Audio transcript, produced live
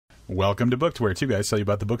Welcome to Booked, where two guys tell you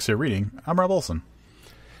about the books they're reading. I'm Rob Olson.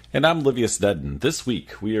 And I'm Livius Dedden. This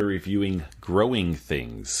week we are reviewing Growing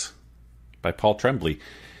Things by Paul Tremblay.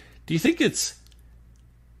 Do you think it's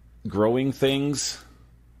growing things,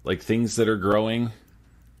 like things that are growing?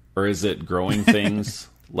 Or is it growing things,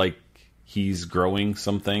 like he's growing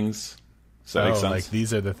some things? Does that make sense? Like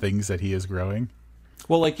these are the things that he is growing?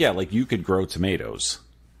 Well, like you could grow tomatoes,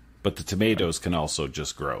 but the tomatoes can also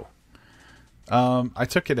just grow. I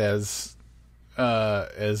took it as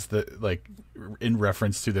in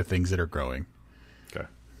reference to the things that are growing. Okay,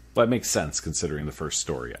 well, that makes sense considering the first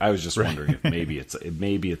story. I was just wondering if maybe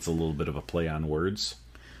it's a little bit of a play on words.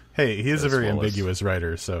 Hey, he is a very ambiguous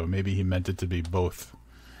writer, so maybe he meant it to be both.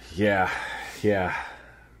 Yeah,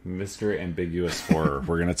 Mr. Ambiguous Horror.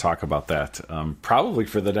 We're going to talk about that probably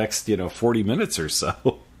for the next 40 minutes or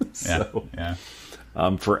so. Yeah.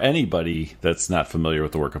 For anybody that's not familiar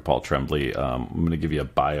with the work of Paul Tremblay, I'm going to give you a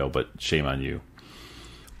bio, but shame on you.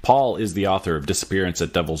 Paul is the author of Disappearance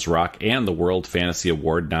at Devil's Rock and the World Fantasy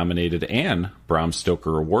Award nominated and Bram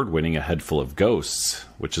Stoker Award winning A Head Full of Ghosts,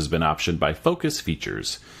 which has been optioned by Focus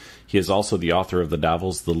Features. He is also the author of the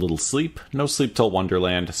novels The Little Sleep, No Sleep Till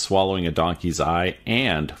Wonderland, Swallowing a Donkey's Eye,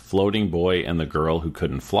 and Floating Boy and the Girl Who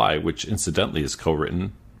Couldn't Fly, which incidentally is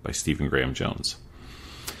co-written by Stephen Graham Jones.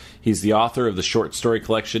 He's the author of the short story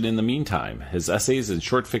collection In the Meantime. His essays and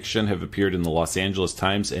short fiction have appeared in the Los Angeles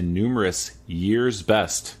Times and numerous Year's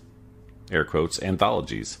Best, air quotes,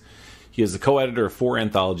 anthologies. He is the co-editor of 4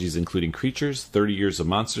 anthologies, including Creatures, 30 Years of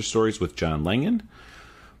Monster Stories with John Langan.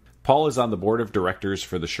 Paul is on the board of directors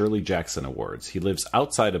for the Shirley Jackson Awards. He lives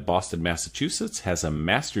outside of Boston, Massachusetts, has a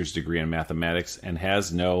master's degree in mathematics, and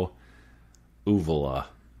has no uvula.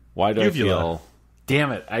 Why do Uvula. I feel...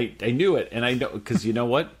 Damn it, I knew it, and I know, because you know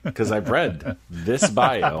what? Because I've read this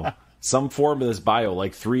bio, some form of this bio,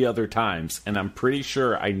 like 3 other times, and I'm pretty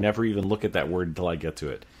sure I never even look at that word until I get to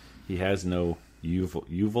it. He has no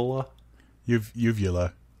uvula?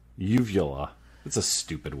 Uvula. Uvula. It's a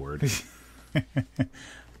stupid word.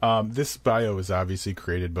 This bio was obviously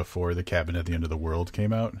created before The Cabin at the End of the World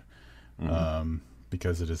came out,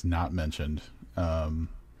 because it is not mentioned. And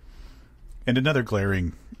another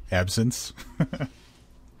glaring absence.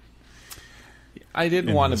 I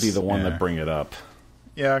didn't want to be the one to bring it up.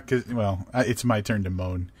 Yeah, because, it's my turn to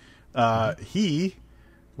moan. He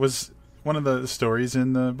was one of the stories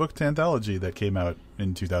in the book anthology that came out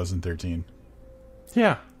in 2013.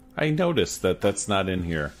 Yeah, I noticed that that's not in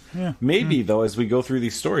here. Yeah. Maybe, though, as we go through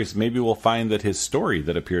these stories, maybe we'll find that his story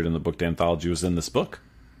that appeared in the book anthology was in this book.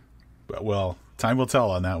 Well, time will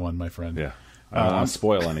tell on that one, my friend. Yeah. I don't want to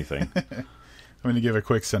spoil anything. I'm going to give a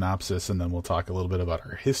quick synopsis, and then we'll talk a little bit about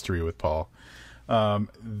our history with Paul.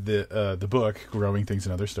 The book, Growing Things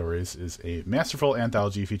and Other Stories, is a masterful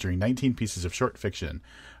anthology featuring 19 pieces of short fiction.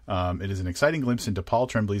 It is an exciting glimpse into Paul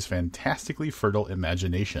Tremblay's fantastically fertile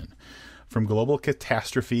imagination. From global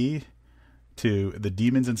catastrophe to the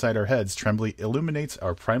demons inside our heads, Tremblay illuminates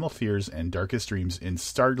our primal fears and darkest dreams in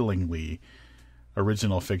startlingly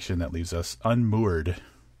original fiction that leaves us unmoored.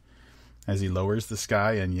 As he lowers the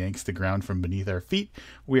sky and yanks the ground from beneath our feet,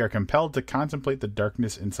 we are compelled to contemplate the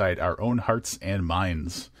darkness inside our own hearts and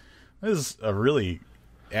minds. This is a really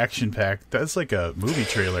action-packed, that's like a movie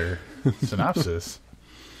trailer synopsis.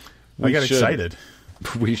 I got excited.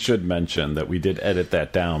 We should mention that we did edit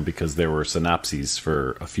that down because there were synopses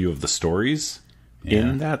for a few of the stories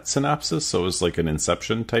in that synopsis, so it was like an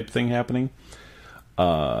Inception type thing happening.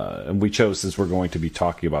 And we chose, since we're going to be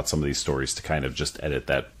talking about some of these stories, to kind of just edit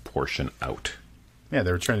that portion out. Yeah,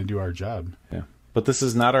 they were trying to do our job. Yeah. But this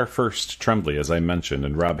is not our first Tremblay, as I mentioned,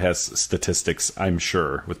 and Rob has statistics, I'm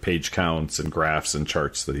sure, with page counts and graphs and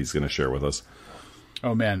charts that he's going to share with us.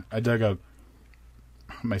 Oh, man, I dug up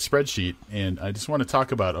my spreadsheet, and I just want to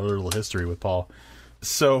talk about a little history with Paul.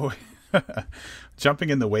 So, jumping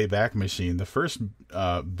in the Wayback Machine, the first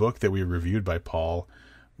book that we reviewed by Paul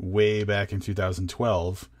way back in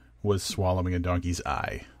 2012 was Swallowing a Donkey's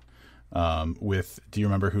Eye. Do you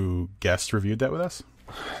remember who guest reviewed that with us?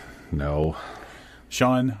 No.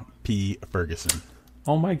 Sean P. Ferguson.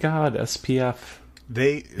 Oh my God, SPF.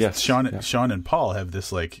 Sean and Paul have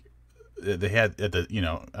this, like, they had at the,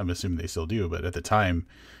 I'm assuming they still do, but at the time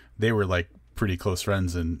they were like pretty close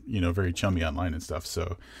friends and, very chummy online and stuff.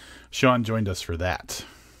 So Sean joined us for that.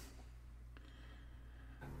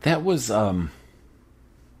 That was,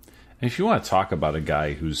 if you want to talk about a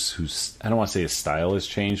guy who's I don't want to say his style has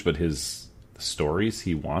changed, but his stories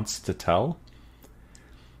he wants to tell,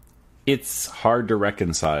 it's hard to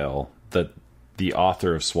reconcile that the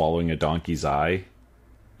author of Swallowing a Donkey's Eye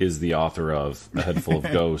is the author of A Head Full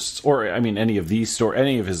of Ghosts, or I mean, any of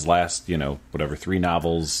his last, whatever, 3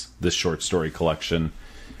 novels, this short story collection.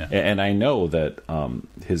 Yeah. And I know that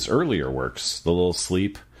his earlier works, The Little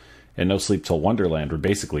Sleep and No Sleep Till Wonderland, were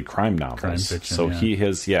basically crime novels. Crime fiction, so he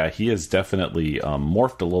has definitely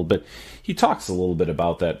morphed a little bit. He talks a little bit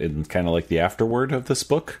about that in kind of like the afterword of this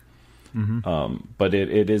book. Mm-hmm. But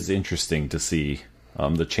it is interesting to see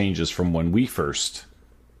the changes from when we first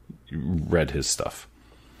read his stuff.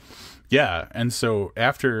 Yeah, and so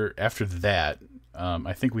after that,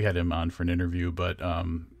 I think we had him on for an interview, but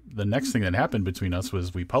the next thing that happened between us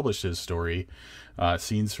was we published his story,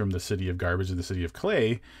 Scenes from the City of Garbage and the City of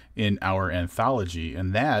Clay, in our anthology,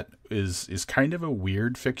 and that is kind of a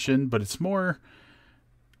weird fiction, but it's more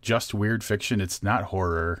just weird fiction. It's not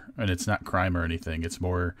horror, and it's not crime or anything. It's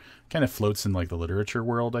more kind of floats in like the literature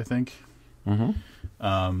world, I think.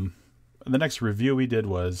 Mm-hmm. The next review we did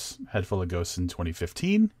was Head Full of Ghosts in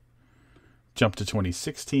 2015. Jump to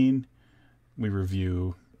 2016, we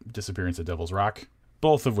review Disappearance at Devil's Rock,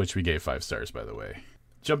 both of which we gave 5 stars, by the way.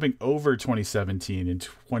 Jumping over 2017 and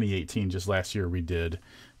 2018, just last year, we did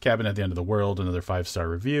Cabin at the End of the World, another 5-star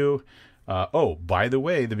review. By the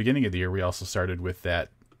way, the beginning of the year, we also started with that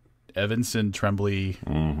Evanson Tremblay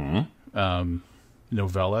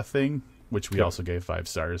novella thing, which we also gave 5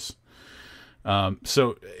 stars.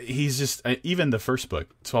 So he's just, even the first book,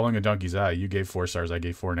 Swallowing a Donkey's Eye, you gave 4 stars, I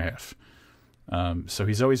gave 4.5. So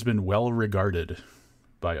he's always been well regarded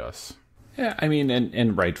by us. Yeah, I mean,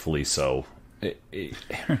 and rightfully so.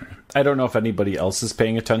 I don't know if anybody else is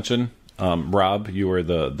paying attention. Rob, you are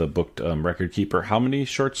the booked record keeper. How many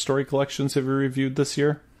short story collections have you reviewed this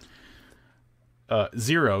year?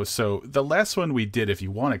 0. So the last one we did, if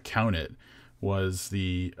you want to count it, was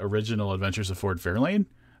the original Adventures of Ford Fairlane,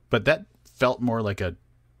 but that felt more like a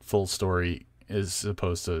full story as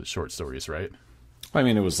opposed to short stories, right? I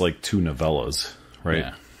mean, it was like 2 novellas,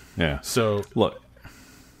 right? Yeah. So look,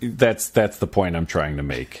 that's the point I'm trying to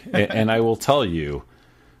make. And I will tell you,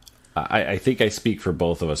 I think I speak for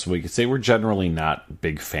both of us. We could say we're generally not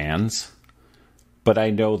big fans, but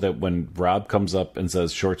I know that when Rob comes up and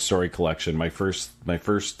says short story collection, my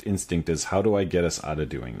first instinct is, how do I get us out of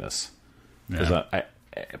doing this? Because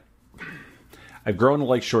I've grown to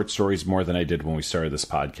like short stories more than I did when we started this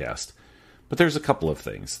podcast. But there's a couple of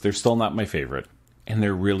things. They're still not my favorite, and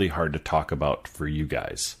they're really hard to talk about for you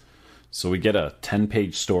guys. So we get a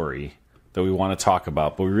 10-page story that we want to talk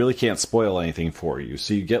about, but we really can't spoil anything for you.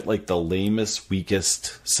 So you get like the lamest,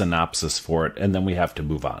 weakest synopsis for it, and then we have to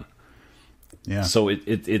move on. Yeah. So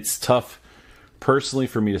it's tough, personally,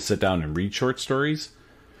 for me to sit down and read short stories.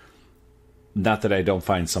 Not that I don't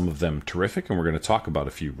find some of them terrific, and we're going to talk about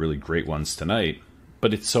a few really great ones tonight,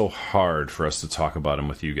 but it's so hard for us to talk about them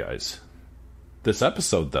with you guys. This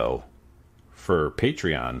episode, though, for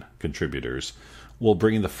Patreon contributors, will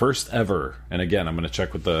bring the first ever, and again, I'm going to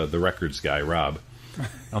check with the records guy, Rob. I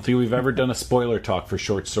don't think we've ever done a spoiler talk for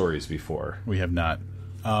short stories before. We have not.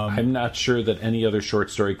 I'm not sure that any other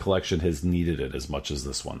short story collection has needed it as much as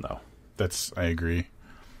this one, though. I agree.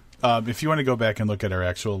 If you want to go back and look at our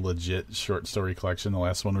actual legit short story collection, the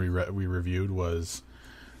last one we reviewed was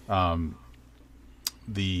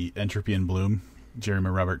the Entropy in Bloom,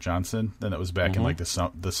 Jeremy Robert Johnson. Then that was back in like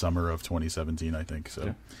the summer of 2017, I think.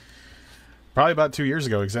 So probably about 2 years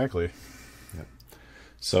ago, exactly. Yep.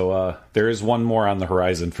 So there is one more on the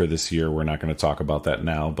horizon for this year. We're not going to talk about that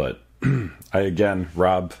now, but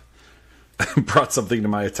Rob brought something to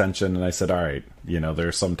my attention, and I said, all right, there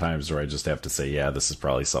are some times where I just have to say, yeah, this is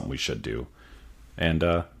probably something we should do. And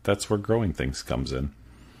that's where Growing Things comes in.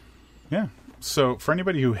 Yeah. So for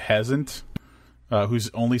anybody who hasn't, who's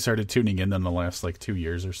only started tuning in the last 2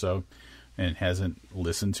 years or so and hasn't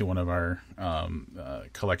listened to one of our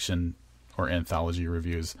collection or anthology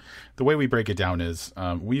reviews, the way we break it down is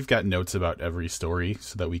we've got notes about every story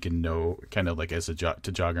so that we can know kind of like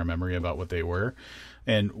to jog our memory about what they were.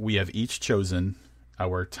 And we have each chosen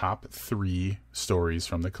our top 3 stories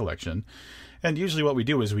from the collection. And usually what we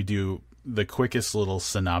do is we do the quickest little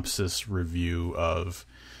synopsis review of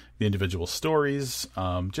the individual stories,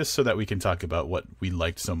 just so that we can talk about what we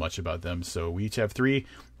liked so much about them. So we each have 3.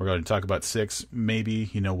 We're going to talk about 6. Maybe,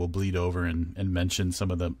 we'll bleed over and mention some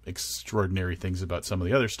of the extraordinary things about some of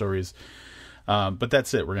the other stories. But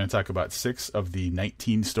that's it. We're going to talk about 6 of the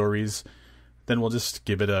 19 stories. Then we'll just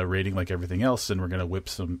give it a rating like everything else, and we're going to whip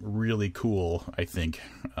some really cool, I think,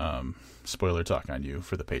 spoiler talk on you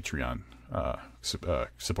for the Patreon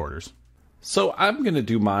supporters. So I'm going to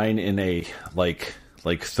do mine in a like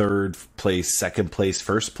 3rd place, 2nd place,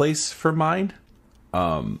 1st place for mine.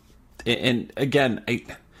 And again,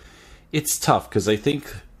 it's tough because I think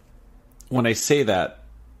when I say that,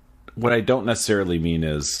 what I don't necessarily mean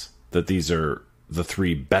is that these are the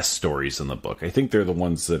three best stories in the book. I think they're the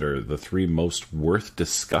ones that are the three most worth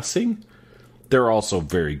discussing. They're also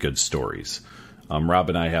very good stories. Rob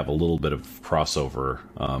and I have a little bit of crossover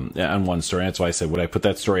on one story. That's why I said, would I put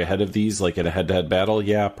that story ahead of these, like in a head-to-head battle?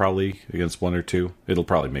 Yeah, probably against one or two. It'll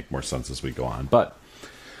probably make more sense as we go on. But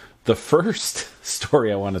the first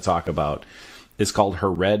story I want to talk about is called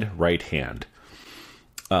Her Red Right Hand.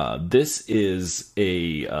 This is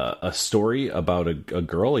a story about a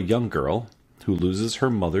girl, a young girl, who loses her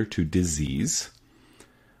mother to disease,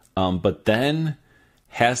 but then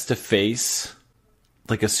has to face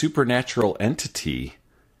like a supernatural entity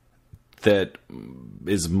that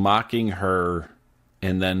is mocking her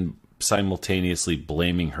and then simultaneously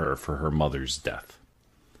blaming her for her mother's death.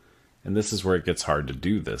 And this is where it gets hard to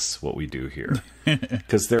do this, what we do here.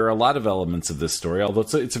 Because there are a lot of elements of this story, although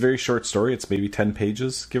it's a very short story. It's maybe 10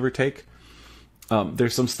 pages, give or take.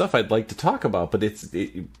 There's some stuff I'd like to talk about, but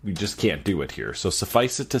we just can't do it here. So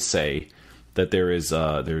suffice it to say that there's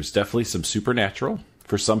definitely some supernatural.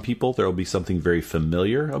 For some people, there will be something very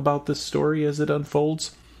familiar about this story as it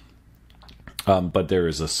unfolds. But there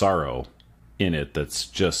is a sorrow in it that's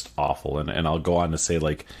just awful. And I'll go on to say,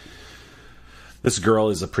 like, this girl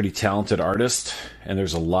is a pretty talented artist, and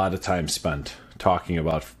there's a lot of time spent talking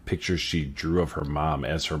about pictures she drew of her mom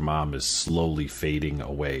as her mom is slowly fading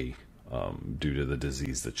away due to the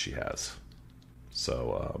disease that she has.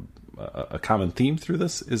 So a common theme through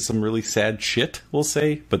this is some really sad shit, we'll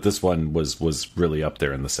say, but this one was really up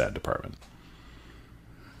there in the sad department.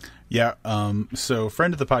 Yeah, so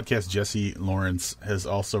friend of the podcast, Jesse Lawrence, has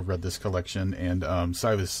also read this collection, and so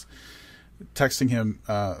I was texting him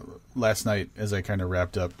last night as I kind of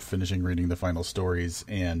wrapped up finishing reading the final stories,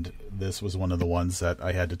 and this was one of the ones that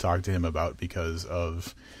I had to talk to him about because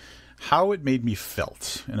of how it made me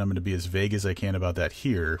felt. And I'm going to be as vague as I can about that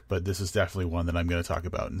here, but this is definitely one that I'm going to talk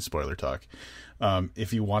about in spoiler talk.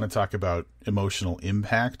 If you want to talk about emotional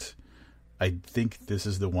impact, I think this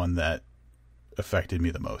is the one that affected me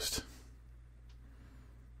the most.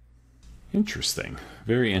 Interesting.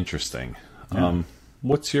 Very interesting. Yeah.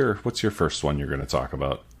 What's your first one you're going to talk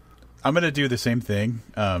about? I'm going to do the same thing,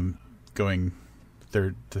 going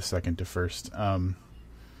third to second to first. So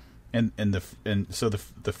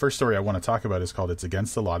the first story I want to talk about is called "It's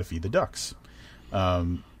Against the Law to Feed the Ducks,"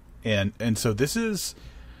 and so this is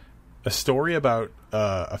a story about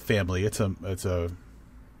a family. It's a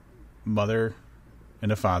mother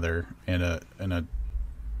and a father and a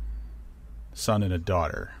son and a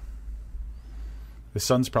daughter. The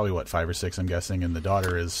son's probably 5 or 6, I'm guessing, and the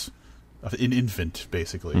daughter is an infant,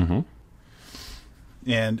 basically. Mm-hmm.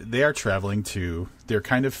 And they are traveling to their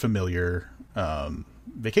kind of familiar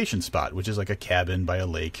vacation spot, which is like a cabin by a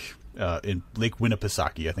lake in Lake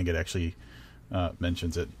Winnipesaukee. I think it actually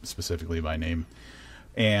mentions it specifically by name.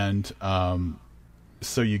 And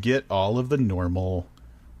so you get all of the normal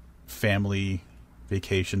family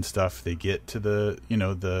vacation stuff. They get to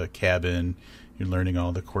the cabin. You're learning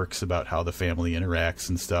all the quirks about how the family interacts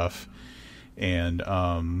and stuff. And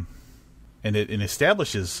it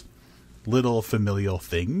establishes little familial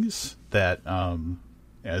things that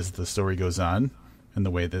as the story goes on, and the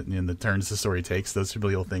way that in the turns the story takes, those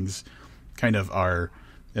familial things kind of are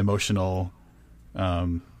emotional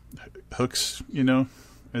hooks,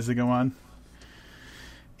 as they go on.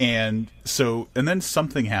 And then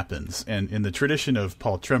something happens, and in the tradition of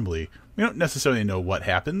Paul Tremblay, we don't necessarily know what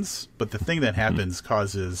happens, but the thing that happens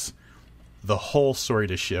causes the whole story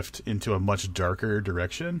to shift into a much darker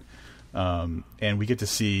direction. And we get to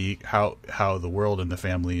see how the world and the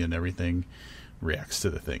family and everything reacts to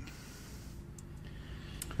the thing.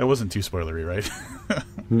 That wasn't too spoilery, right?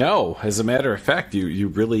 No, as a matter of fact, you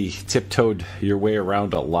really tiptoed your way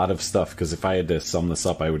around a lot of stuff, because if I had to sum this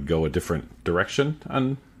up, I would go a different direction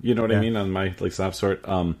on, I mean, on my synopsis sort.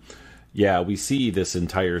 Yeah, we see this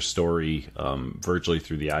entire story virtually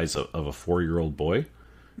through the eyes of a 4-year-old boy,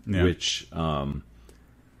 which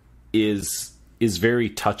is very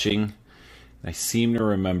touching. I seem to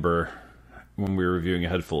remember when we were reviewing A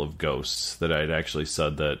Head Full of Ghosts that I'd actually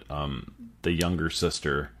said that the younger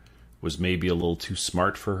sister was maybe a little too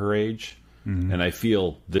smart for her age. Mm-hmm. And I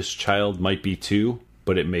feel this child might be too,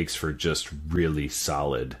 but it makes for just really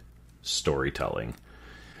solid storytelling.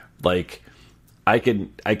 Like, I can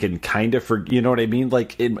kind of you know what I mean?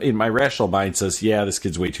 Like, in my rational mind says, yeah, this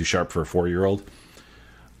kid's way too sharp for a 4-year-old.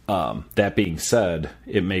 That being said,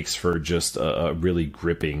 it makes for just a really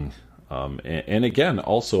gripping, and again,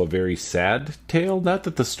 also a very sad tale. Not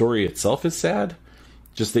that the story itself is sad,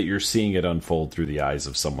 just that you're seeing it unfold through the eyes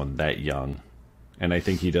of someone that young. And I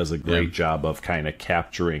think he does a great job of kind of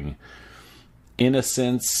capturing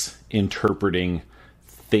innocence interpreting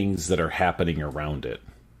things that are happening around it.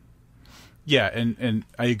 Yeah, and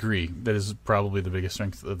I agree. That is probably the biggest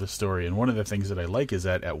strength of the story. And one of the things that I like is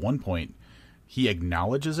that at one point he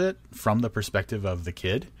acknowledges it from the perspective of the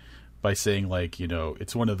kid by saying, like, you know,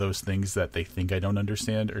 it's one of those things that they think I don't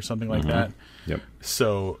understand or something like that. Yep.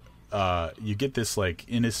 So you get this like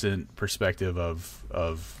innocent perspective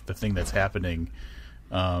of the thing that's happening,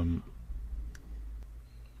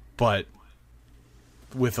 but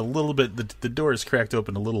with a little bit, the door is cracked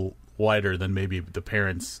open a little wider than maybe the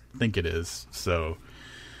parents think it is. So,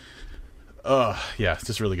 yeah, it's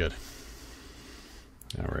just really good.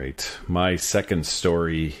 All right. My second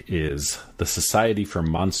story is The Society for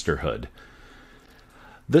Monsterhood.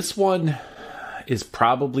 This one is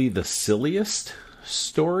probably the silliest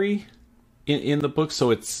story in the book.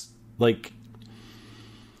 So it's like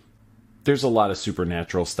there's a lot of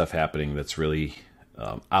supernatural stuff happening that's really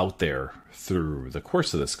out there through the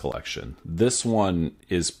course of this collection. This one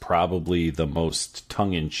is probably the most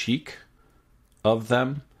tongue-in-cheek of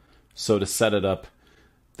them. So to set it up,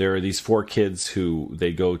 there are these 4 kids who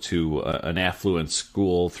they go to an affluent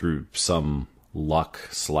school through some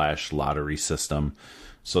luck/lottery system.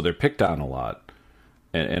 So they're picked on a lot.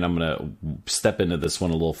 And I'm going to step into this one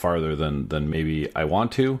a little farther than maybe I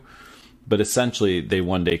want to. But essentially, they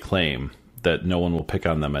one day claim that no one will pick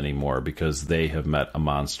on them anymore because they have met a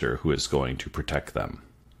monster who is going to protect them.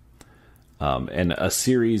 And a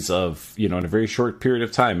series of, in a very short period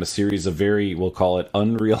of time, a series of very, we'll call it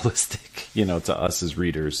unrealistic, to us as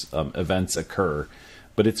readers, events occur.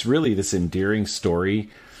 But it's really this endearing story.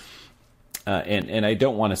 And I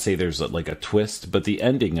don't want to say there's a twist, but the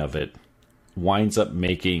ending of it winds up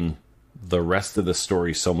making the rest of the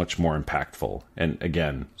story so much more impactful. And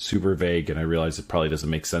again, super vague, and I realize it probably doesn't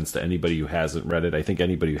make sense to anybody who hasn't read it. I think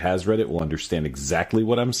anybody who has read it will understand exactly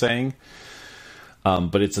what I'm saying.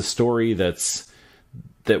 But it's a story that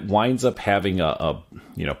winds up having a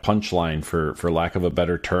punchline, for lack of a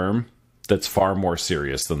better term, that's far more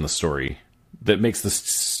serious than the story, that makes the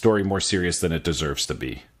story more serious than it deserves to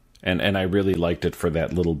be. And I really liked it for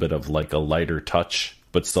that little bit of like a lighter touch,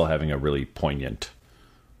 but still having a really poignant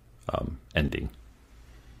ending.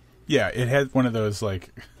 Yeah, it had one of those like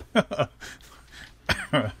I'm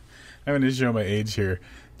going to show my age here.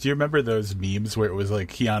 Do you remember those memes where it was like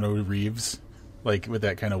Keanu Reeves, like with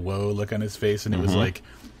that kind of whoa look on his face, and it was like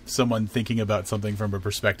someone thinking about something from a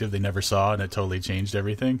perspective they never saw, and it totally changed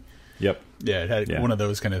everything? Yep. Yeah, it had one of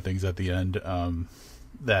those kind of things at the end.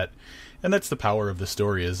 And that's the power of the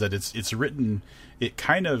story, is that it's written. It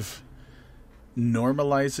kind of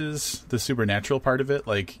normalizes the supernatural part of it.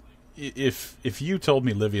 Like if you told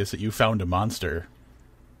me, Livius, that you found a monster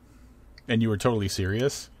and you were totally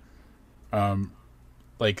serious,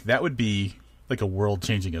 like that would be like a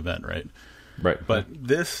world-changing event, right? Right. But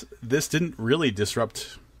this didn't really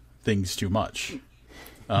disrupt things too much.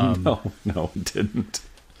 No, it didn't.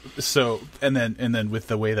 So and then with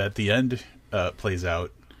the way that the end plays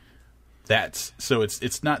out,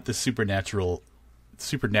 it's not the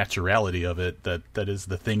supernaturality of it that is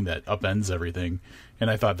the thing that upends everything. And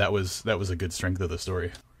I thought that was a good strength of the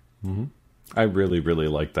story. Mm-hmm. I really, really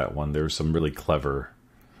liked that one. There was some really clever.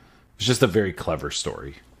 It's just a very clever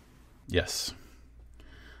story. Yes.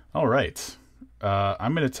 All right.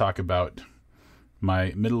 I'm going to talk about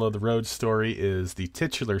my middle of the road story. Is the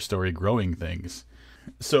titular story, Growing Things.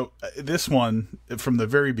 So this one, from the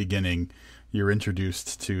very beginning, you're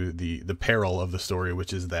introduced to the peril of the story,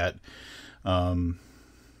 which is that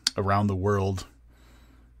around the world,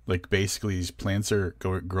 like basically these plants are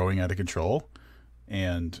growing out of control,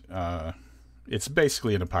 and it's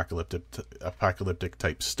basically an apocalyptic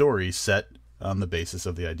type story set on the basis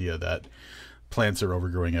of the idea that plants are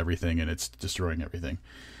overgrowing everything and it's destroying everything.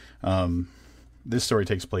 This story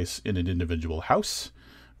takes place in an individual house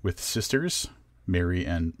with sisters, Mary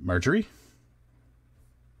and Marjorie,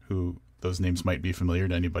 who those names might be familiar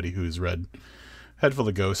to anybody who's read Head Full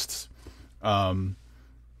of Ghosts, and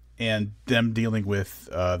them dealing with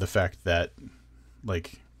the fact that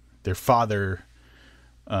like their father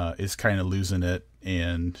is kind of losing it,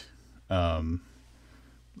 and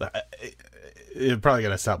it probably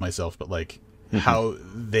gotta stop myself, but like how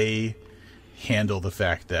they handle the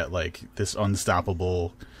fact that like this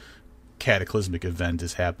unstoppable cataclysmic event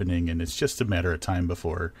is happening, and it's just a matter of time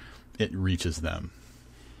before it reaches them.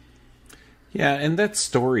 Yeah, and that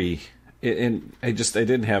story, and I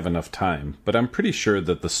didn't have enough time, but I'm pretty sure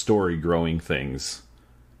that the story Growing Things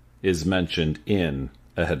is mentioned in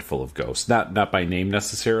A Head Full of Ghosts. Not by name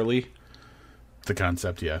necessarily. The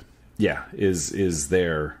concept, yeah. Yeah, is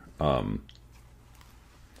there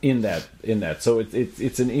in that. So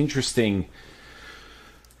it's an interesting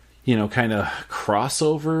kind of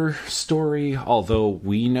crossover story, although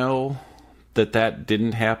we know that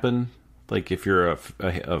didn't happen. Like, if you're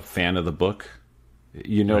a fan of the book,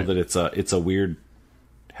 right. that it's a weird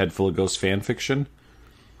head full of ghost fan fiction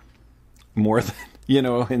more than,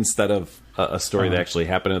 instead of a story that actually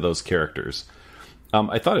happened to those characters.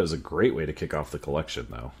 I thought it was a great way to kick off the collection,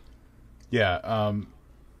 though. Yeah.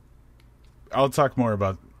 I'll talk more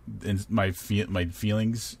about my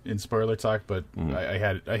feelings in spoiler talk, but I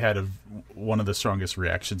had one of the strongest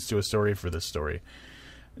reactions to a story for this story.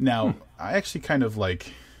 Now, I actually kind of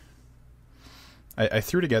I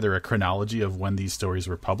threw together a chronology of when these stories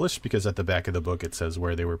were published, because at the back of the book it says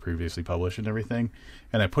where they were previously published and everything,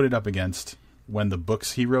 and I put it up against when the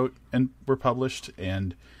books he wrote and were published.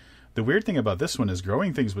 And the weird thing about this one is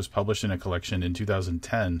Growing Things was published in a collection in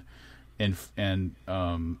 2010, and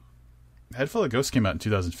Head Full of Ghosts came out in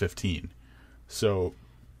 2015. So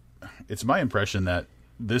it's my impression that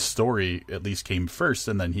this story at least came first,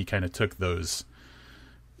 and then he kind of took those,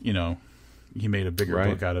 he made a bigger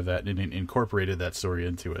book out of that and incorporated that story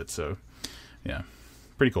into it. So, yeah,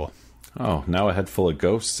 pretty cool. Oh, now A Head Full of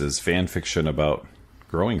Ghosts is fan fiction about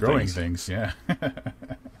growing things. Yeah.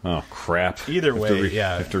 Oh, crap. Either way,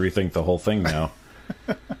 I have to rethink the whole thing now.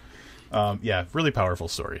 Yeah, really powerful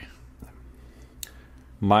story.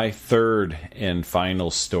 My third and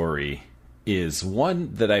final story is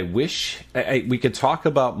one that I wish we could talk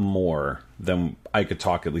about more than I could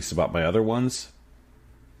talk at least about my other ones,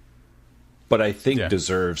 but I think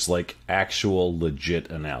deserves actual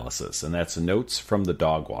legit analysis, and that's Notes from the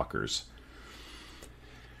Dog Walkers.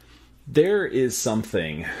 There is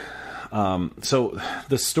something. So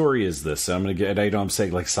the story is this. I'm going to get. I know I'm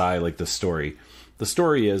saying the story. The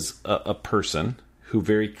story is a person who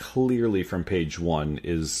very clearly from page 1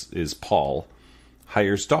 is Paul,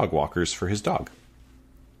 hires dog walkers for his dog.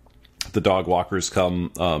 The dog walkers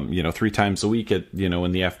come, 3 times a week at,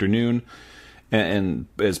 in the afternoon. And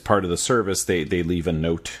as part of the service, they leave a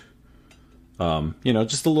note.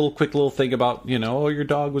 Just a quick little thing about, oh, your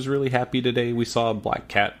dog was really happy today. We saw a black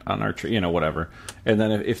cat on our tree, whatever. And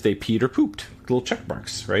then if they peed or pooped, little check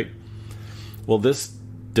marks, right? Well, this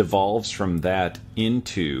devolves from that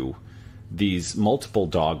into these multiple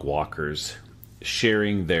dog walkers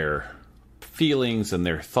sharing their feelings and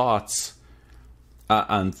their thoughts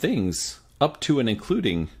on things up to and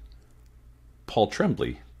including Paul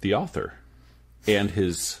Tremblay, the author, and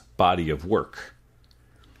his body of work.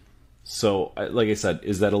 So, like I said,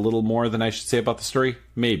 is that a little more than I should say about the story?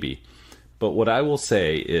 Maybe. But what I will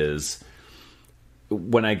say is,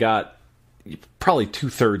 when I got probably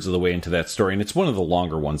 2/3 of the way into that story, and it's one of the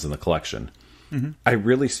longer ones in the collection, I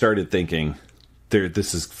really started thinking,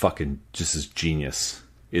 this is genius.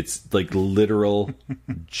 It's literal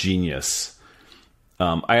genius.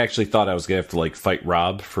 I actually thought I was going to have to fight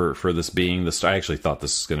Rob for this being the I actually thought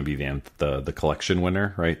this was going to be the collection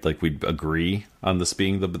winner, right? We'd agree on this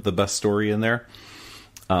being the best story in there.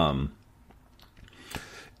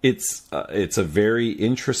 It's a very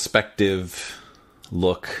introspective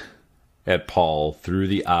look at Paul through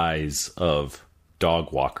the eyes of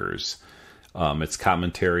dog walkers. It's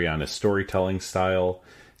commentary on his storytelling style.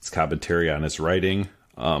 It's commentary on his writing.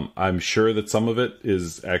 I'm sure that some of it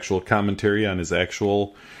is actual commentary on his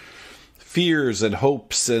actual fears and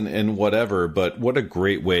hopes and whatever. But what a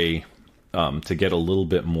great way to get a little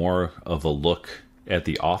bit more of a look at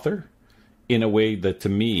the author in a way that, to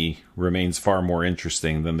me, remains far more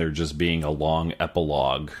interesting than there just being a long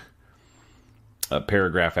epilogue,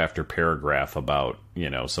 paragraph after paragraph about,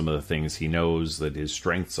 some of the things he knows that his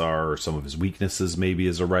strengths are, or some of his weaknesses maybe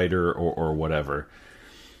as a writer, or whatever.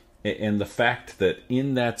 And the fact that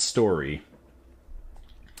in that story,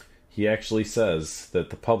 he actually says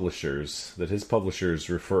that his publishers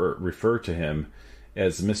refer to him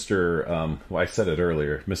as Mr. I said it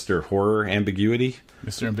earlier, Mr. Horror Ambiguity.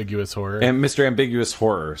 Mr. Ambiguous Horror. And Mr. Ambiguous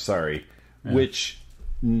Horror, sorry. Yeah. Which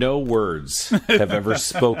no words have ever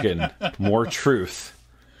spoken more truth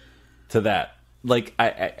to that.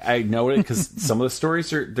 I know it because some of the stories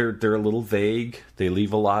they're a little vague. They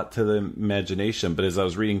leave a lot to the imagination. But as I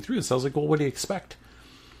was reading through this, I was like, well, what do you expect?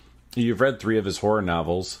 You've read 3 of his horror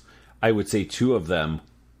novels. I would say 2 of them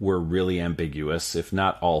were really ambiguous, if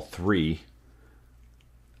not all 3.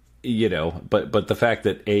 But the fact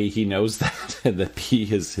that A, he knows that, and that B,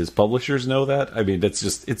 his publishers know that, I mean, it's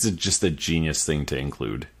just a genius thing to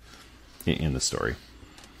include in the story.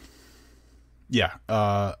 Yeah,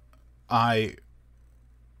 I'm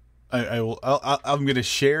going to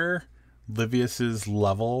share Livius's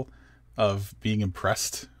level of being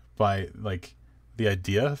impressed by the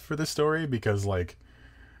idea for this story, because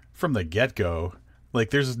from the get-go, Like,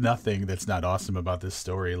 there's nothing that's not awesome about this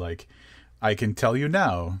story. Like, I can tell you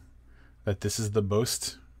now that this is the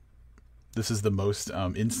most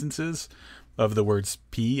instances of the words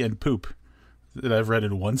pee and poop that I've read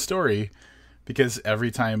in one story, because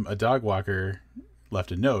every time a dog walker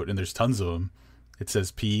left a note, and there's tons of them, it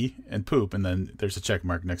says pee and poop, and then there's a check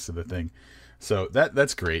mark next to the thing. So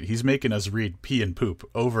that's great. He's making us read pee and poop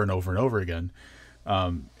over and over and over again,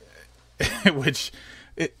 which,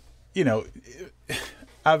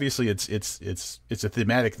 obviously it's a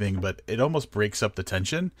thematic thing, but it almost breaks up the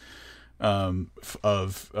tension of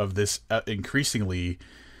this increasingly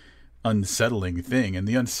unsettling thing. And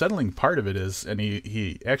the unsettling part of it is, and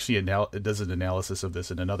he actually does an analysis of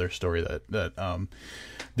this in another story that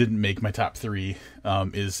didn't make my top 3,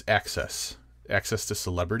 is access to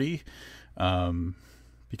celebrity.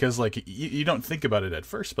 Because like you don't think about it at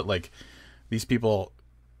first, but like these people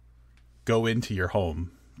go into your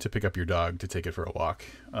home to pick up your dog to take it for a walk.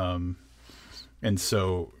 And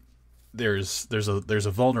so there's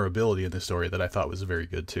a vulnerability in the story that I thought was very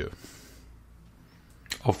good too.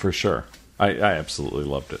 Oh, for sure. I absolutely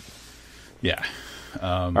loved it. Yeah.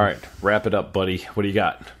 All right. Wrap it up, buddy. What do you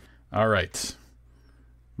got? All right.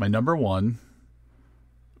 My number 1,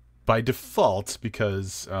 by default,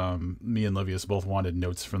 because me and Livius both wanted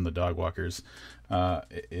notes from the dog walkers,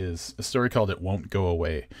 is a story called It Won't Go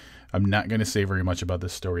Away. I'm not going to say very much about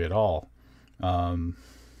this story at all. But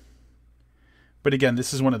again,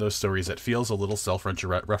 this is one of those stories that feels a little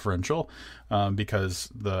self-referential, because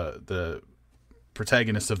the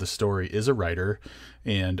protagonist of the story is a writer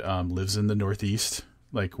and lives in the Northeast,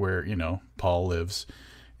 like where, Paul lives,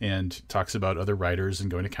 and talks about other writers and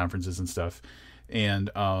going to conferences and stuff. And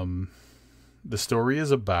the story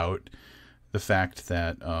is about the fact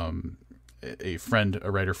that a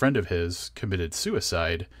writer friend of his committed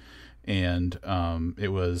suicide, and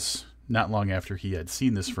it was not long after he had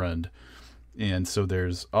seen this friend. And so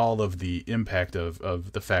there's all of the impact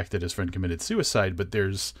of the fact that his friend committed suicide, but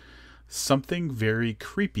there's something very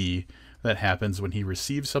creepy that happens when he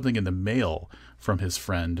receives something in the mail from his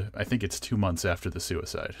friend. I think it's 2 months after the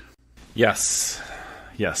suicide. Yes.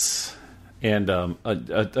 And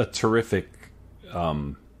a terrific,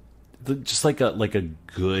 just like a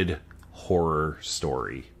good horror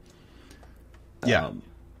story. Yeah.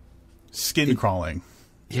 Skin crawling.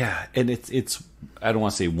 Yeah, and it's I don't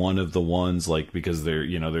want to say one of the ones, like, because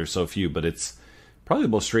there's so few, but it's probably the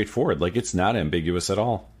most straightforward. Like, it's not ambiguous at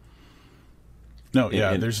all. No,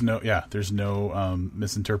 yeah, there's no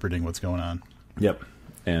misinterpreting what's going on. Yep.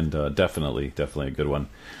 And definitely a good one.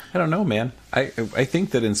 I don't know, man. I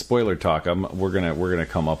think that in spoiler talk, we're gonna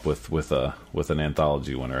come up with an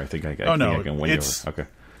anthology winner. I think I can win you. Okay.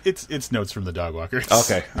 It's notes from the dog walkers.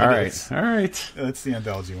 Okay. All right. That's the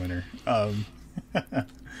anthology winner.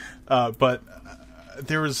 But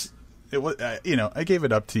there was, I gave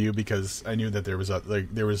it up to you because I knew that there was at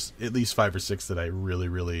least 5 or 6 that I really,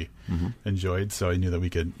 really enjoyed. So I knew that we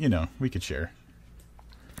could share.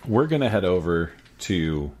 We're going to head over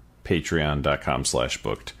to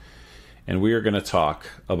patreon.com/booked, and we are going to talk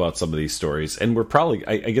about some of these stories. And we're probably,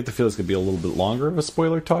 I get the feeling it's going to be a little bit longer of a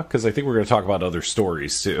spoiler talk, because I think we're going to talk about other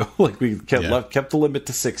stories too. Like, we kept the limit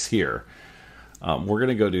to 6 here. We're going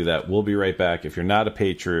to go do that. We'll be right back. If you're not a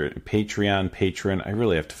Patreon patron, I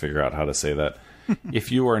really have to figure out how to say that.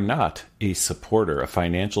 If you are not a supporter, a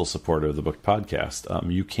financial supporter of the Booked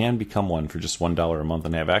Podcast, you can become one for just $1 a month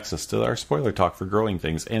and have access to our spoiler talk for Growing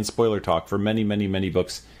Things and spoiler talk for many, many, many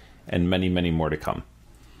books and many, many more to come.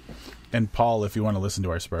 And Paul, if you want to listen to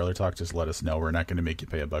our spoiler talk, just let us know. We're not going to make you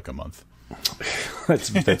pay $1 a month. That's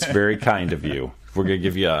very kind of you. We're going to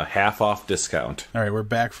give you a half-off discount. All right, we're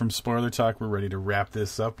back from spoiler talk. We're ready to wrap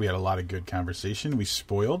this up. We had a lot of good conversation. We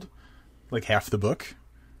spoiled like half the book.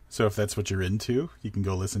 So if that's what you're into, you can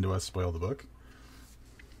go listen to us spoil the book.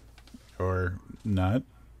 Or not.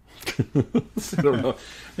 I don't know.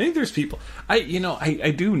 I think there's people. I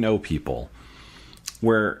do know people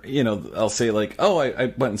where, I'll say like, oh, I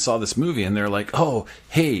went and saw this movie, and they're like, oh,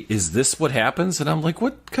 hey, is this what happens? And I'm like,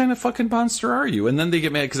 what kind of fucking monster are you? And then they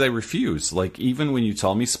get mad because I refuse. Like, even when you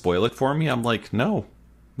tell me spoil it for me, I'm like, no,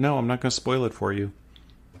 I'm not going to spoil it for you.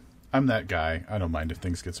 I'm that guy. I don't mind if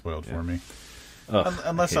things get spoiled for me. Ugh,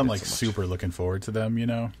 unless I'm like super looking forward to them,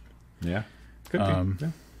 Yeah. Could be.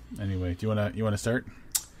 Yeah. Anyway, do you want to start?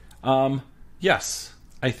 Yes.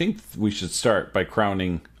 I think we should start by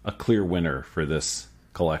crowning a clear winner for this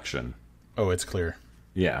collection. Oh, it's clear.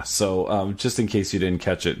 Yeah. So, just in case you didn't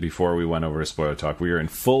catch it before we went over to spoiler talk, we are in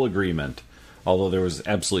full agreement, although there was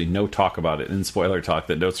absolutely no talk about it in spoiler talk,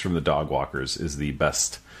 that Notes from the Dog Walkers is the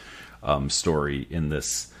best story in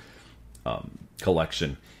this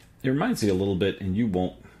collection. it reminds me a little bit, and you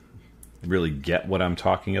won't really get what I'm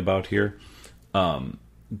talking about here.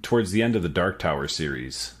 Towards the end of the Dark Tower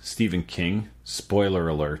series, Stephen King, spoiler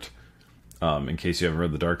alert, in case you haven't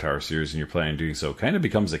read the Dark Tower series and you're planning on doing so, kind of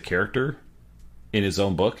becomes a character in his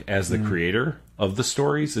own book as the creator of the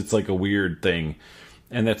stories. It's like a weird thing,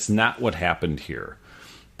 and that's not what happened here.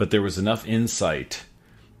 But there was enough insight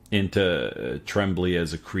into Tremblay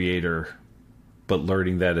as a creator, but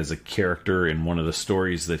learning that as a character in one of the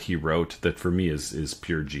stories that he wrote, that for me is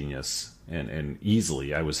pure genius. And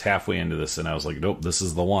easily, I was halfway into this, and I was like, nope, this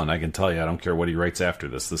is the one. I can tell you, I don't care what he writes after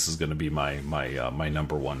this. This is going to be my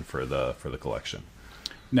number one for the collection.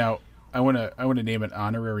 Now, I want to name an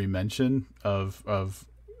honorary mention of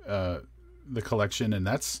the collection, and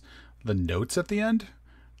that's the notes at the end.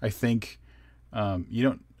 I think you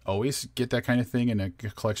don't always get that kind of thing in a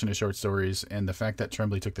collection of short stories, and the fact that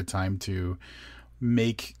Tremblay took the time to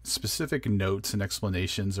make specific notes and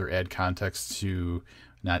explanations or add context to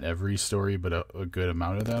not every story, but a good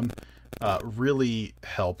amount of them, really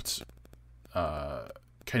helped kind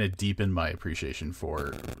of deepen my appreciation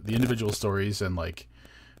for the individual stories and like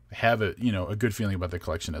have a good feeling about the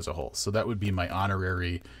collection as a whole. So that would be my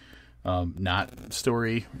honorary not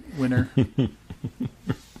story winner.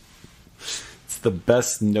 It's the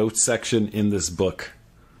best notes section in this book,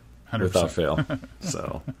 100%. Without fail.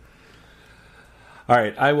 So, all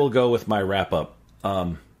right, I will go with my wrap up.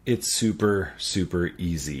 It's super, super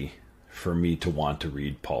easy for me to want to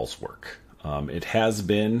read Paul's work. It has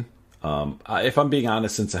been, if I'm being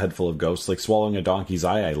honest, since A Head Full of Ghosts, like Swallowing a Donkey's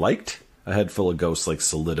Eye, I liked. A Head Full of Ghosts like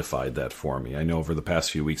solidified that for me. I know over the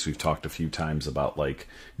past few weeks we've talked a few times about like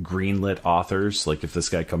greenlit authors. Like if this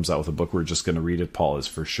guy comes out with a book, we're just going to read it. Paul is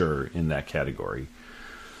for sure in that category.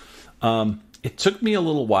 It took me a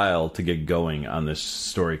little while to get going on this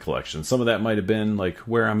story collection. Some of that might have been like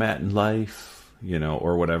where I'm at in life,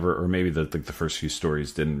 or whatever, or maybe the first few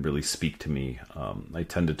stories didn't really speak to me. I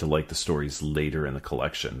tended to like the stories later in the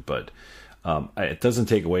collection, but it doesn't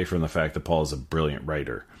take away from the fact that Paul is a brilliant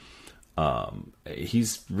writer.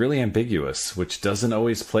 He's really ambiguous, which doesn't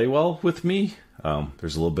always play well with me.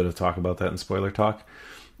 There's a little bit of talk about that in spoiler talk,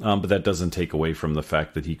 but that doesn't take away from the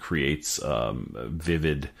fact that he creates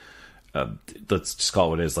vivid, let's just call it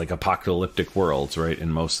what it is, like apocalyptic worlds, right?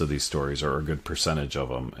 In most of these stories, or a good percentage of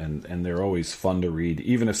them, and they're always fun to read,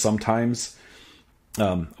 even if sometimes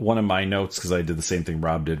one of my notes, because I did the same thing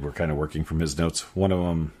Rob did, we're kind of working from his notes, one of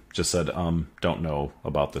them just said, don't know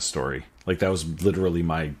about this story. Like that was literally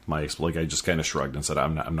my like I just kind of shrugged and said,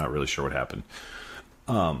 I'm not really sure what happened.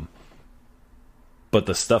 But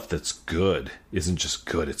the stuff that's good isn't just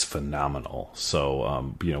good, it's phenomenal.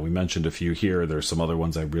 So, we mentioned a few here. There's some other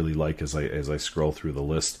ones I really like as I scroll through the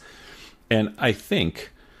list. And I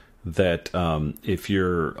think that if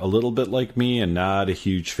you're a little bit like me and not a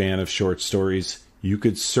huge fan of short stories, you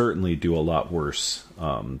could certainly do a lot worse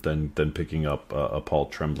than picking up a Paul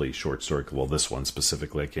Tremblay short story. Well, this one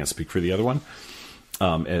specifically, I can't speak for the other one,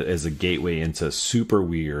 as a gateway into super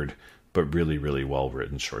weird but really, really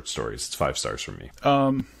well-written short stories. It's 5 stars for me.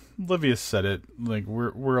 Livia said it. Like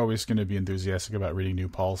we're always going to be enthusiastic about reading new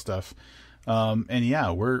Paul stuff, and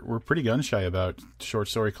yeah, we're pretty gun shy about short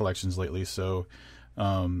story collections lately. So,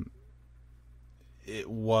 it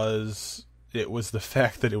was the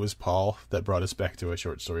fact that it was Paul that brought us back to a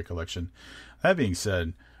short story collection. That being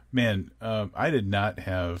said, man, I did not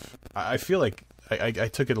have. I feel like I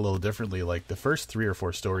took it a little differently. Like the first 3 or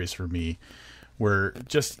 4 stories for me were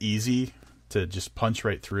just easy to just punch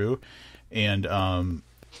right through. And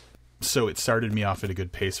so it started me off at a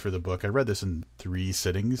good pace for the book. I read this in 3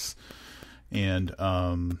 sittings. And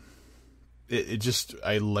it just,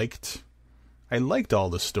 I liked all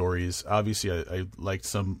the stories. Obviously, I liked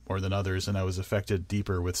some more than others, and I was affected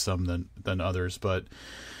deeper with some than others. But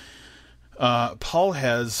Paul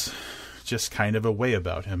has just kind of a way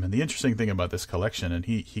about him. And the interesting thing about this collection, and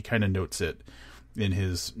he kind of notes it in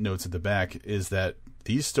his notes at the back, is that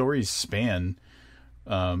these stories span.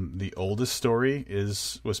 The oldest story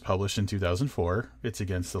was published in 2004. It's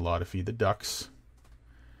Against the Law to Feed the Ducks.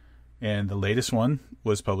 And the latest one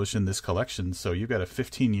was published in this collection. So you've got a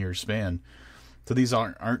 15-year span. So these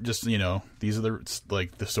aren't just, these are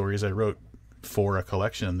the stories I wrote for a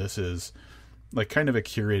collection. This is like kind of a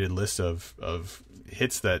curated list of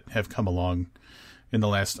hits that have come along in the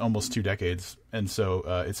last almost 2 decades. And so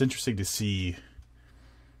it's interesting to see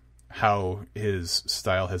how his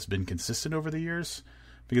style has been consistent over the years,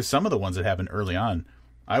 because some of the ones that happened early on,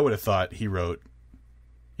 I would have thought he wrote,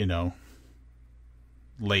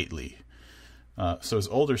 lately. So his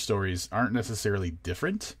older stories aren't necessarily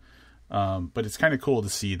different, but it's kind of cool to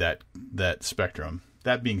see that spectrum.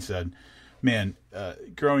 That being said, Man,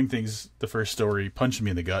 Growing Things, the first story, punched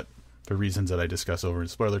me in the gut for reasons that I discuss over in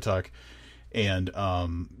Spoiler Talk. And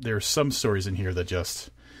there are some stories in here that just,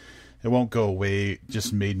 it won't go away,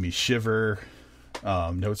 just made me shiver.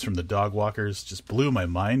 Notes from the Dog Walkers just blew my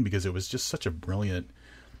mind because it was just such a brilliant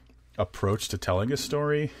approach to telling a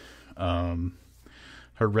story.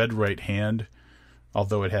 Her Red Right Hand,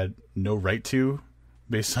 although it had no right to,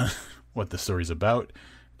 based on what the story's about,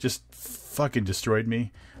 just fucking destroyed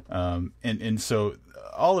me. And so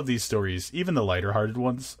all of these stories, even the lighter hearted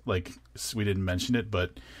ones, like we didn't mention it,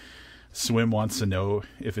 but Swim Wants to Know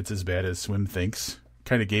If It's As Bad As Swim Thinks,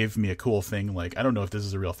 kind of gave me a cool thing. Like, I don't know if this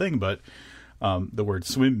is a real thing, but the word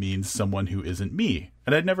swim means someone who isn't me.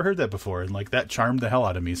 And I'd never heard that before. And like that charmed the hell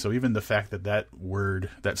out of me. So even the fact that that word,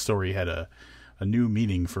 that story had a new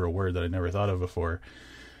meaning for a word that I never thought of before,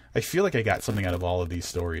 I feel like I got something out of all of these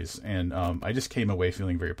stories. And I just came away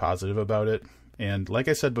feeling very positive about it. And like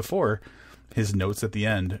I said before, his notes at the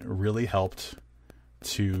end really helped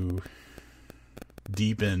to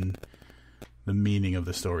deepen the meaning of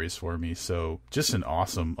the stories for me. So just an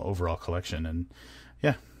awesome overall collection. And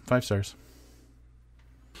yeah, 5 stars.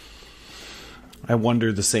 I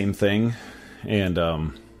wondered the same thing. And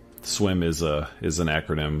SWIM is an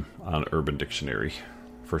acronym on Urban Dictionary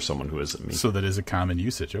for someone who isn't me. So that is a common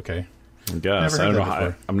usage. Okay. I guess. I don't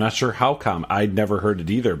know. I'm not sure how common. I'd never heard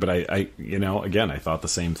it either, but I again, I thought the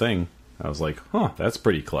same thing. I was like, that's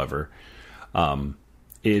pretty clever.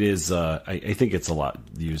 It is, I think it's a lot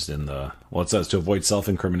used in it says to avoid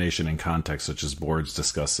self-incrimination in contexts such as boards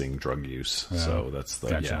discussing drug use. Yeah. So that's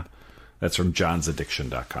gotcha. That's from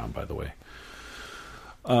johnsaddiction.com, by the way.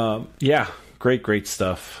 Great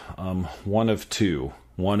stuff.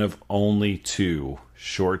 One of only 2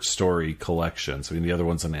 short story collections. I mean, the other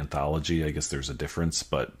one's an anthology. I guess there's a difference,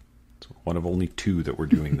 but it's one of only 2 that we're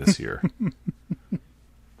doing this year.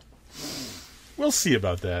 We'll see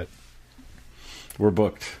about that. We're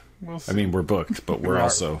booked. I mean, we're booked, but we're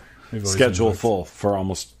also schedule full for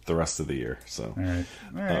almost the rest of the year. So, all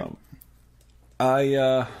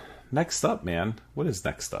right. Next up, man. What is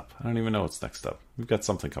next up? I don't even know what's next up. We've got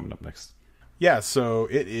something coming up next. Yeah, so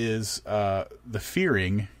it is The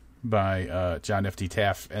Fearing by John F. D.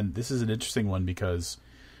 Taft, and this is an interesting one because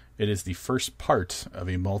it is the first part of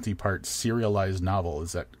a multi-part serialized novel.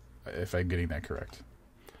 Is that, if I'm getting that correct?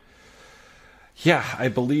 Yeah, I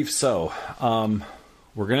believe so.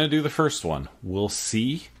 We're going to do the first one. We'll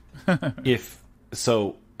see if...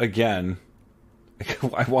 So, again,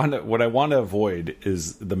 what I want to avoid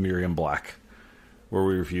is the Miriam Black, where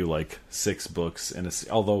we review like 6 books,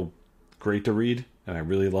 although great to read, and I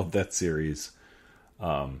really love that series.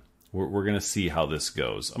 We're going to see how this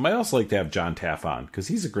goes. I might also like to have John Taff on, because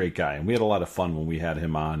he's a great guy, and we had a lot of fun when we had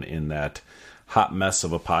him on in that hot mess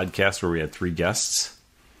of a podcast where we had 3 guests.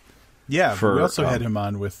 Yeah, we also had him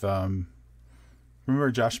on with,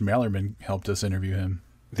 remember Josh Mallerman helped us interview him.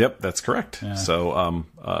 Yep, that's correct. Yeah. So,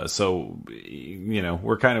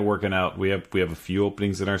 we're kind of working out. We have a few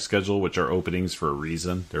openings in our schedule, which are openings for a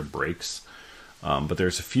reason. They're breaks. But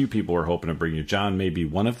there's a few people we're hoping to bring you. John may be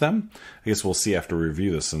one of them. I guess we'll see after we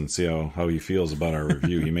review this and see how he feels about our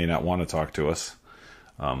review. He may not want to talk to us.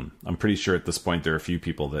 I'm pretty sure at this point there are a few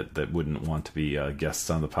people that wouldn't want to be guests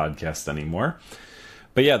on the podcast anymore.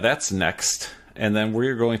 But yeah, that's next. And then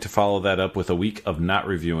we're going to follow that up with a week of not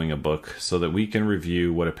reviewing a book so that we can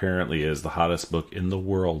review what apparently is the hottest book in the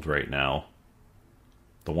world right now,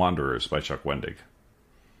 The Wanderers by Chuck Wendig.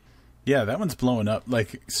 Yeah, that one's blowing up.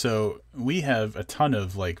 So we have a ton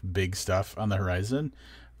of big stuff on the horizon.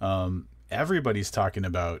 Everybody's talking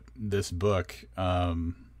about this book,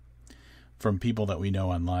 from people that we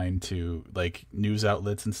know online to news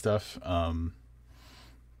outlets and stuff.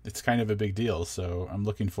 It's kind of a big deal, so I'm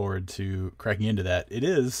looking forward to cracking into that. It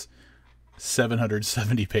is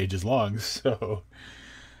 770 pages long, so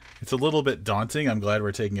it's a little bit daunting. I'm glad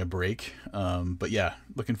we're taking a break. But yeah,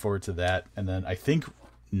 looking forward to that. And then I think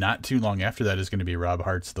not too long after that is going to be Rob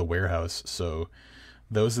Hart's The Warehouse. So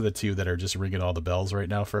those are the 2 that are just ringing all the bells right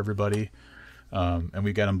now for everybody. And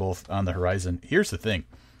we've got them both on the horizon. Here's the thing.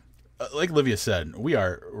 Like Livia said,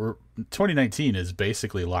 2019 is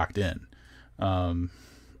basically locked in.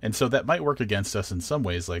 And so that might work against us in some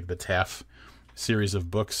ways. Like the Taff series of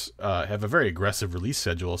books have a very aggressive release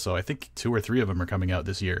schedule. So I think 2 or 3 of them are coming out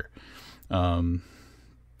this year.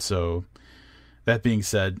 So that being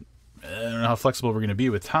said, I don't know how flexible we're going to be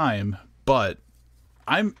with time, but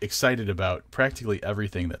I'm excited about practically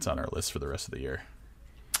everything that's on our list for the rest of the year.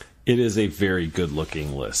 It is a very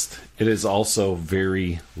good-looking list. It is also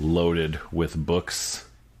very loaded with books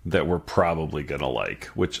that we're probably going to like,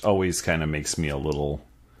 which always kind of makes me a little,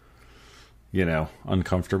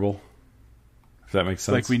 uncomfortable. Does that make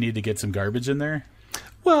sense? Like we need to get some garbage in there?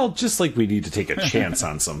 Well, just like we need to take a chance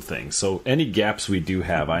on some things. So any gaps we do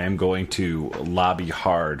have, I am going to lobby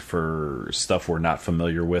hard for stuff we're not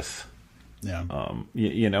familiar with. Yeah.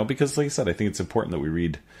 Because like I said, I think it's important that we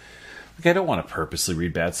read. Like, I don't want to purposely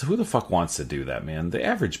read bad. So who the fuck wants to do that, man? The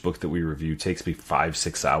average book that we review takes me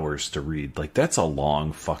 5-6 hours to read. Like, that's a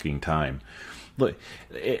long fucking time. Look,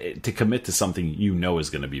 to commit to something is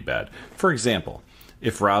going to be bad. For example,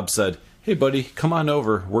 if Rob said, "Hey, buddy, come on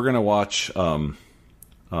over. We're going to watch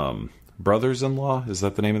Brothers-in-Law." Is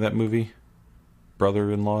that the name of that movie?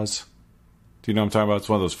 Brother-in-Laws? Do you know what I'm talking about? It's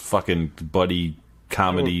one of those fucking buddy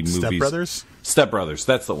comedy movies. Step Brothers? Step Brothers,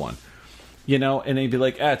 that's the one. And he'd be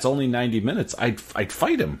like, it's only 90 minutes. I'd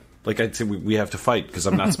fight him. Like, I'd say we have to fight because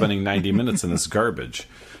I'm not spending 90 minutes in this garbage.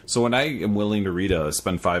 So when I am willing to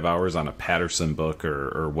spend 5 hours on a Patterson book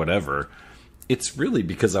or whatever, it's really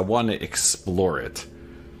because I want to explore it.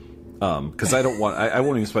 Because I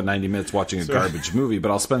won't even spend 90 minutes watching a garbage movie,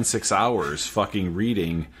 but I'll spend 6 hours fucking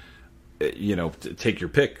reading. Take your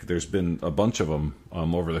pick. There's been a bunch of them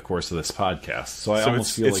over the course of this podcast. So I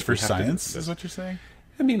almost feel like it's for science, is what you're saying?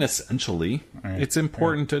 I mean, essentially, it's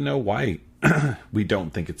important to know why we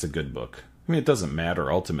don't think it's a good book. I mean, it doesn't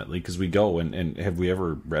matter ultimately because we go and have we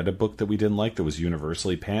ever read a book that we didn't like that was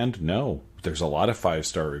universally panned? No. There's a lot of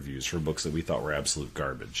 5-star reviews for books that we thought were absolute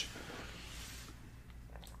garbage.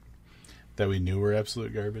 That we knew were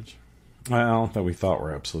absolute garbage? Well, that we thought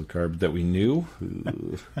were absolute garbage. That we knew?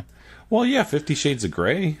 Well, yeah, 50 Shades of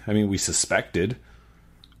Grey. I mean, we suspected.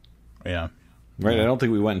 Yeah. Right, I don't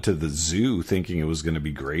think we went into the zoo thinking it was going to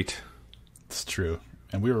be great. It's true.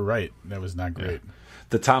 And we were right. That was not great. Yeah.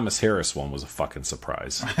 The Thomas Harris one was a fucking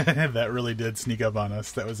surprise. That really did sneak up on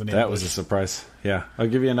us. That was That was a surprise. Yeah. I'll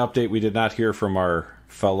give you an update. We did not hear from our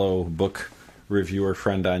fellow book reviewer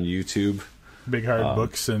friend on YouTube. Big Hard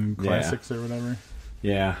Books and Classics or whatever.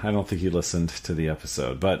 Yeah, I don't think he listened to the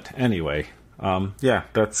episode. But anyway,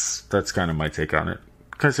 that's kind of my take on it.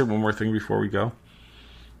 Can I say one more thing before we go?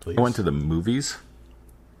 Please. I went to the movies.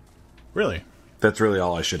 Really? That's really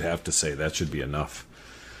all I should have to say. That should be enough.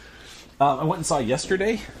 I went and saw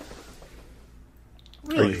Yesterday.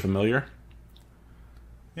 Really? Are you familiar?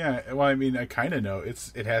 Yeah, well, I mean, I kind of know.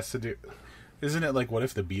 It has to do... Isn't it like, what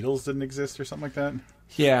if the Beatles didn't exist or something like that?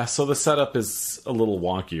 Yeah, so the setup is a little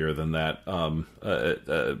wonkier than that.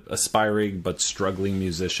 Aspiring but struggling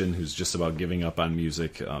musician who's just about giving up on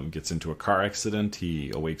music gets into a car accident.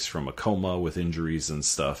 He awakes from a coma with injuries and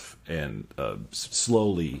stuff, and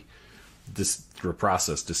slowly, through a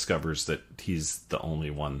process, discovers that he's the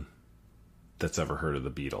only one that's ever heard of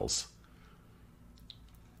the Beatles.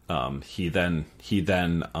 He then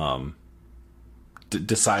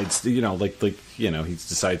decides, he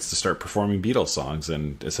decides to start performing Beatles songs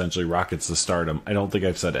and essentially rockets to stardom. I don't think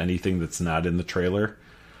I've said anything that's not in the trailer.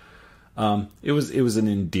 It was an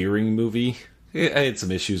endearing movie. I had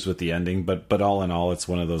some issues with the ending, but all in all, it's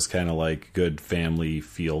one of those kind of like good family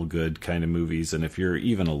feel good kind of movies. And if you're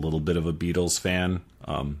even a little bit of a Beatles fan,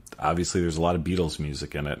 obviously there's a lot of Beatles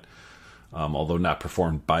music in it, although not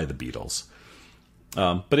performed by the Beatles.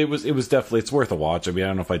 But it was definitely, it's worth a watch. I mean, I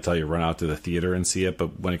don't know if I tell you run out to the theater and see it,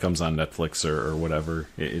 but when it comes on Netflix or whatever,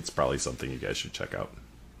 it's probably something you guys should check out.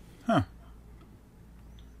 Huh.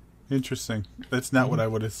 Interesting. That's not what I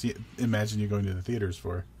would have imagined you going to the theaters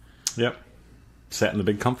for. Yep. Sat in the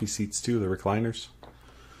big comfy seats too, the recliners.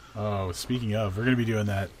 Oh, speaking of, we're going to be doing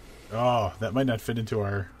that. Oh, that might not fit into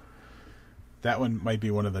our... That one might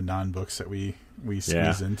be one of the non-books that we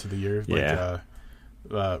squeeze into the year. Like,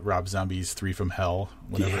 Rob Zombie's 3 from Hell,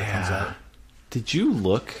 whenever it comes out. Did you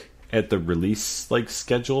look at the release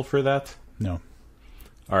schedule for that? No.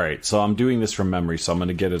 All right, so I'm doing this from memory, so I'm going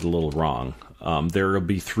to get it a little wrong. There will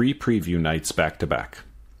be 3 preview nights back to back.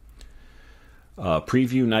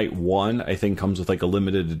 Preview night 1, I think, comes with a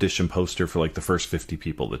limited edition poster for the first 50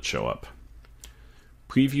 people that show up.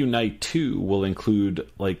 Preview night 2 will include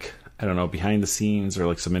I don't know, behind the scenes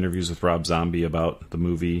or some interviews with Rob Zombie about the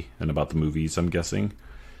movie and about the movies, I'm guessing.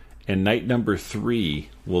 And night number 3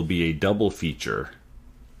 will be a double feature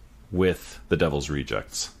with The Devil's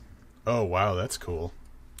Rejects. Oh, wow, that's cool.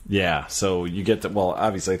 Yeah, so you get to, well,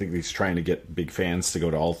 obviously I think he's trying to get big fans to go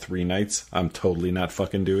to all 3 nights. I'm totally not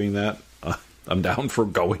fucking doing that. I'm down for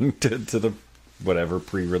going to the whatever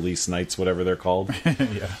pre-release nights, whatever they're called.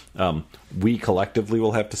 Yeah. We collectively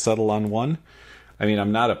will have to settle on one. I mean,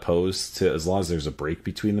 I'm not opposed to, as long as there's a break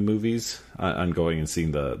between the movies, on going and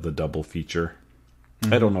seeing the double feature.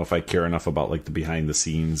 Mm-hmm. I don't know if I care enough about the behind the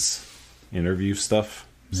scenes interview stuff.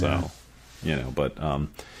 So, But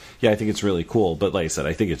yeah, I think it's really cool. But like I said,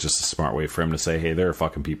 I think it's just a smart way for him to say, hey, there are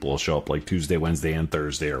fucking people who'll show up like Tuesday, Wednesday, and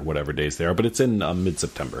Thursday or whatever days they are. But it's in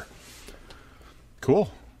mid-September.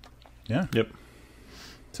 Cool. Yeah. Yep.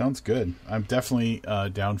 Sounds good. I'm definitely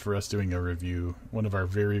down for us doing a review, one of our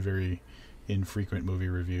very, very infrequent movie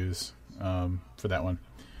reviews for that one.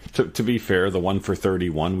 To be fair, the one for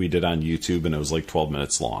 31 we did on YouTube, and it was like 12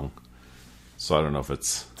 minutes long. So I don't know if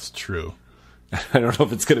it's true. I don't know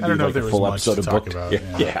if it's going to be like a full episode of book. About,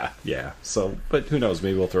 yeah. So, but who knows?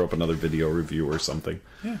 Maybe we'll throw up another video review or something.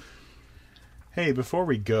 Yeah. Hey, before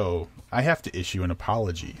we go, I have to issue an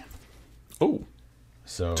apology. Oh.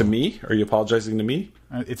 So to me? Are you apologizing to me?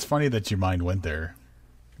 It's funny that your mind went there.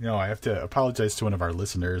 No, I have to apologize to one of our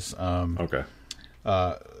listeners. Okay.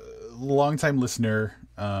 Longtime listener,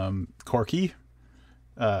 Corky,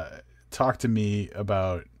 talked to me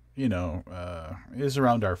about, it was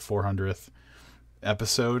around our 400th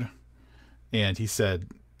episode, and he said,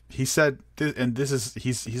 and this is,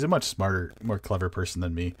 he's a much smarter, more clever person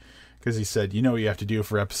than me, because he said, you have to do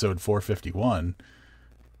for episode 451,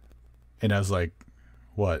 and I was like,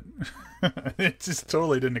 what? It just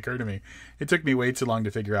totally didn't occur to me. It took me way too long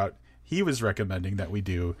to figure out. He was recommending that we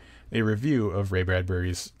do a review of Ray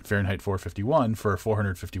Bradbury's Fahrenheit 451 for a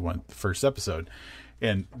 451 first episode.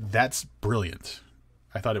 And that's brilliant.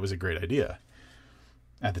 I thought it was a great idea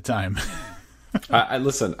at the time. I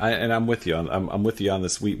listen, and I'm with you. I'm with you on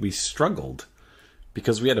this. We struggled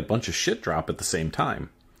because we had a bunch of shit drop at the same time.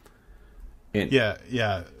 And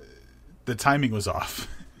yeah. The timing was off.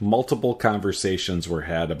 Multiple conversations were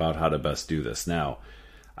had about how to best do this. Now,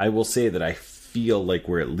 I will say that I feel like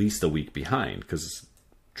we're at least a week behind because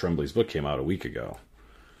Tremblay's book came out a week ago.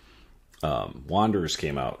 Wanderers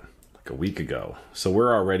came out like a week ago. So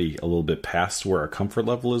we're already a little bit past where our comfort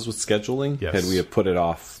level is with scheduling. Yes. Had we have put it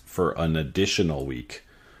off for an additional week.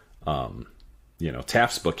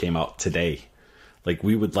 Taft's book came out today. Like,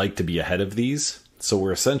 we would like to be ahead of these. So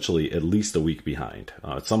we're essentially at least a week behind.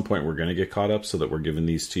 At some point, we're going to get caught up so that we're giving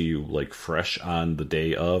these to you like fresh on the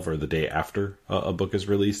day of or the day after a book is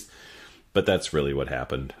released. But that's really what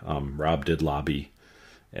happened. Rob did lobby,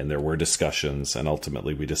 and there were discussions, and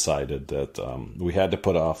ultimately we decided that we had to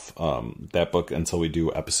put off that book until we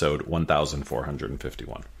do episode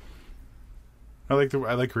 1451. I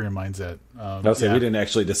like where your mind's at. I'll say we didn't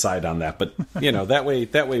actually decide on that, but that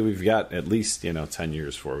way we've got at least 10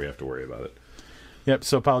 years before we have to worry about it. Yep,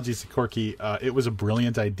 so apologies to Corky. It was a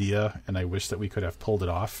brilliant idea, and I wish that we could have pulled it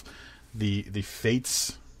off. The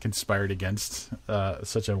fates conspired against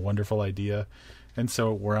such a wonderful idea, and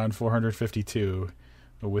so we're on 452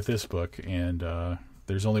 with this book, and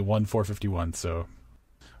there's only one 451, so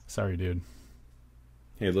sorry, dude.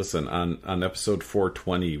 Hey, listen, on episode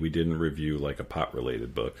 420, we didn't review like a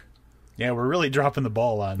pot-related book. Yeah, we're really dropping the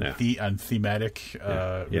ball on thematic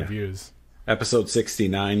reviews. Episode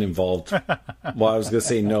 69 involved, well, I was going to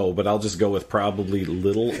say no, but I'll just go with probably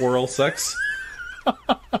little oral sex.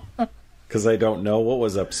 Because I don't know. What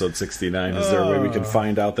was episode 69? Is there a way we can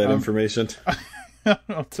find out that information?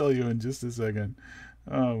 I'll tell you in just a second.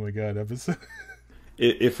 Oh, my God. Episode.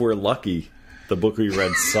 If we're lucky, the book we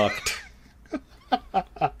read sucked.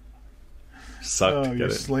 Sucked. Oh, you're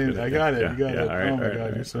slammed. I got it. Yeah, you got it. Right, oh, my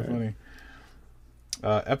God. You're so funny.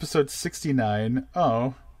 Episode 69.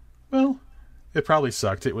 Oh, well, it probably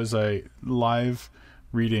sucked. It was a live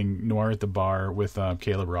reading Noir at the Bar with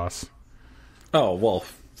Caleb Ross. Oh, well,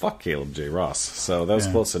 fuck Caleb J. Ross. So that was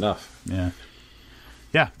close enough. Yeah.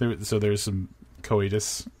 Yeah, so there's some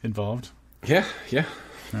coitus involved. Yeah.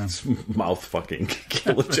 It's mouth fucking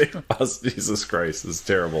Caleb J. Ross. Jesus Christ, this is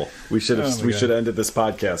terrible. We should have ended this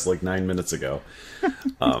podcast like 9 minutes ago.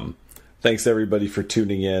 Thanks everybody for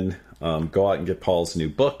tuning in. Go out and get Paul's new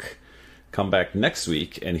book. Come back next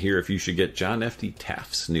week and hear if you should get John F.D.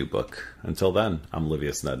 Taft's new book. Until then, I'm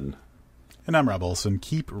Livius Nedden. And I'm Rob Olson.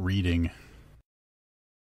 Keep reading.